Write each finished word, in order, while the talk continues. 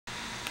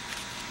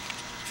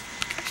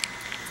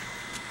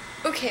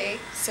Okay,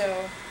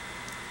 so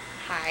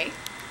hi,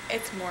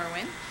 it's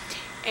Morwen,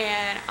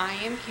 and I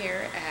am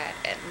here at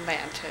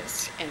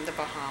Atlantis in the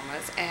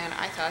Bahamas, and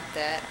I thought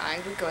that I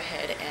would go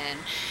ahead and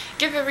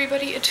give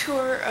everybody a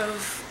tour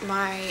of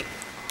my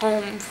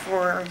home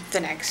for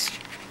the next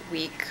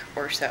week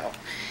or so.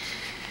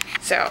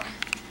 So,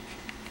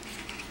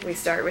 we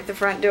start with the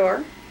front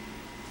door.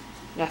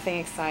 Nothing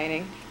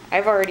exciting.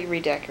 I've already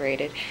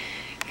redecorated.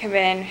 Come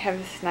in, have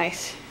this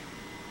nice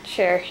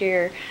chair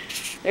here.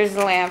 There's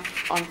a lamp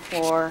on the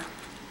floor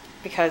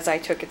because I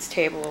took its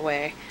table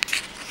away.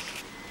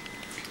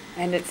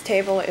 And its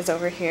table is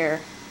over here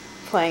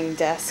playing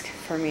desk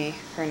for me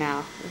for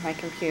now with my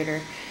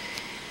computer.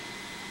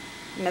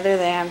 Another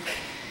lamp.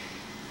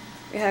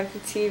 We have the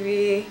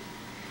TV,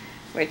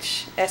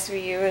 which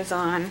SVU is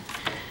on.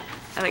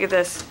 And look at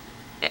this.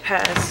 It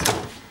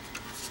has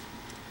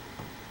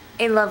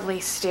a lovely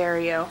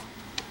stereo,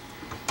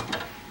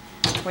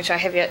 which I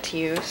have yet to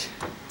use,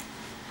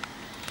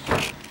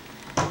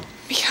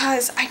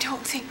 because I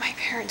don't think my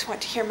parents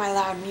want to hear my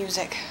loud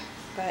music.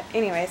 But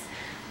anyways,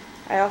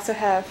 I also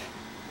have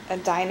a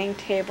dining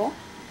table.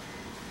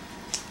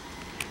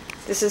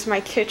 This is my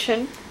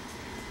kitchen.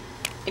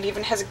 It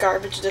even has a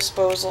garbage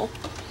disposal.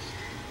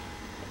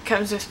 It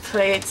comes with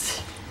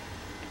plates.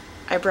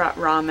 I brought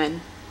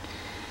ramen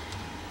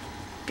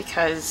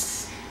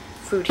because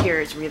food here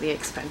is really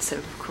expensive,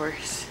 of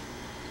course.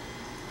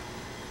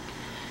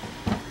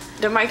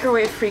 The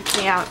microwave freaked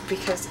me out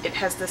because it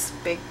has this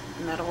big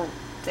metal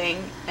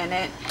thing in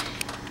it,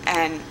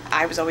 and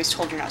I was always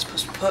told you're not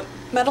supposed to put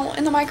metal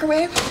in the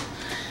microwave.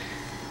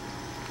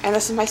 And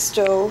this is my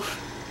stove,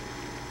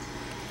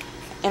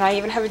 and I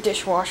even have a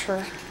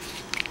dishwasher,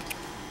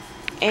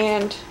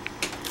 and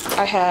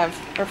I have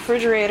a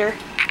refrigerator.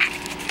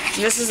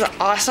 This is the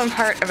awesome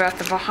part about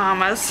the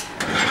Bahamas.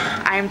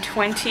 I am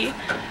 20,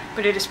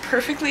 but it is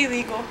perfectly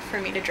legal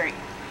for me to drink.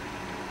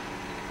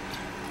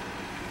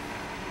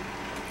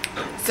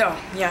 So,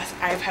 yes,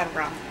 I've had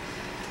rum.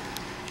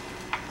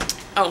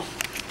 Oh,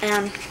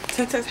 and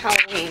since it's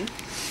Halloween,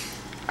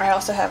 I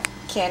also have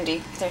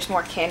candy. There's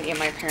more candy in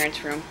my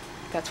parents' room.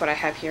 That's what I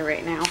have here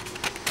right now.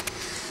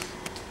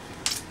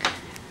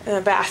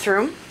 The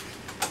bathroom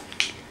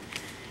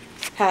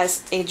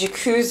has a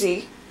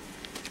jacuzzi.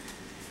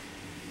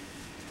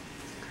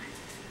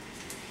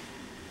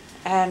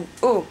 And,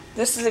 ooh,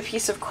 this is a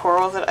piece of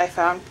coral that I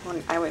found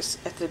when I was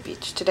at the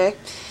beach today.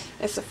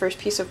 It's the first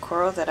piece of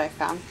coral that I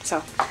found,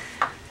 so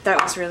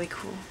that was really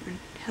cool. And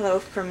hello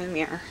from the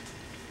mirror.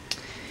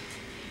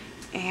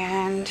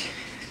 And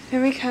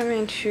then we come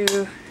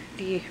into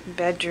the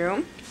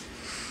bedroom,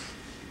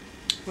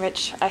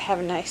 which I have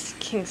a nice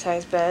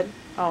king-size bed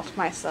all to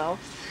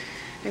myself.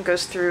 It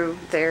goes through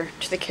there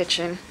to the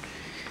kitchen.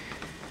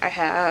 I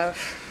have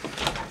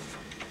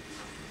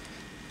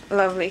a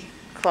lovely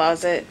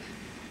closet.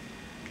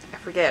 I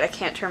forget, I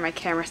can't turn my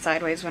camera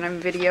sideways when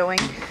I'm videoing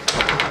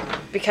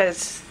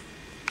because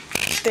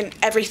then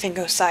everything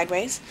goes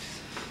sideways.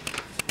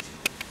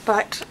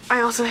 But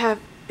I also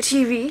have a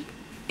TV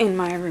in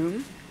my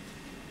room,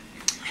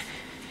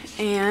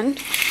 and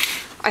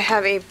I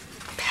have a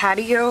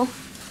patio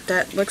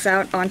that looks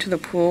out onto the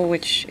pool,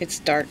 which it's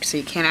dark so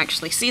you can't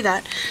actually see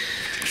that,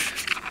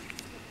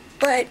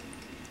 but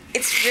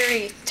it's a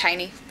very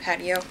tiny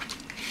patio.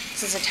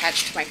 This is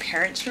attached to my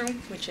parents'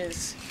 room, which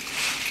is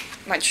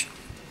much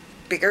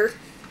bigger,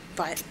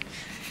 but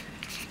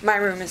my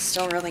room is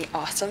still really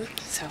awesome,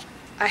 so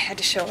I had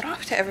to show it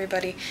off to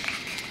everybody.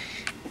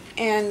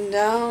 And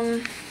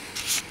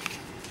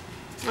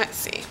let's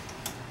see,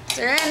 is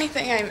there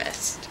anything I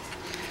missed?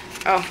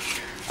 Oh,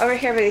 over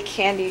here by the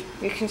candy,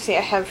 you can see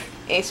I have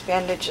Ace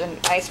Bandage and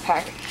Ice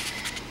Pack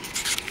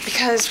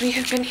because we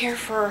have been here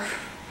for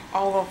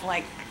all of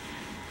like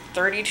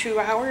 32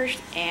 hours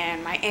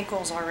and my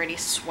ankle's already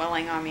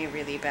swelling on me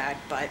really bad,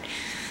 but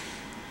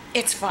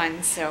it's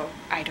fun, so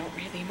I don't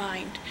really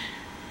mind.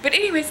 But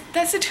anyways,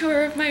 that's a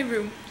tour of my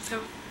room,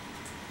 so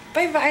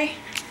bye-bye.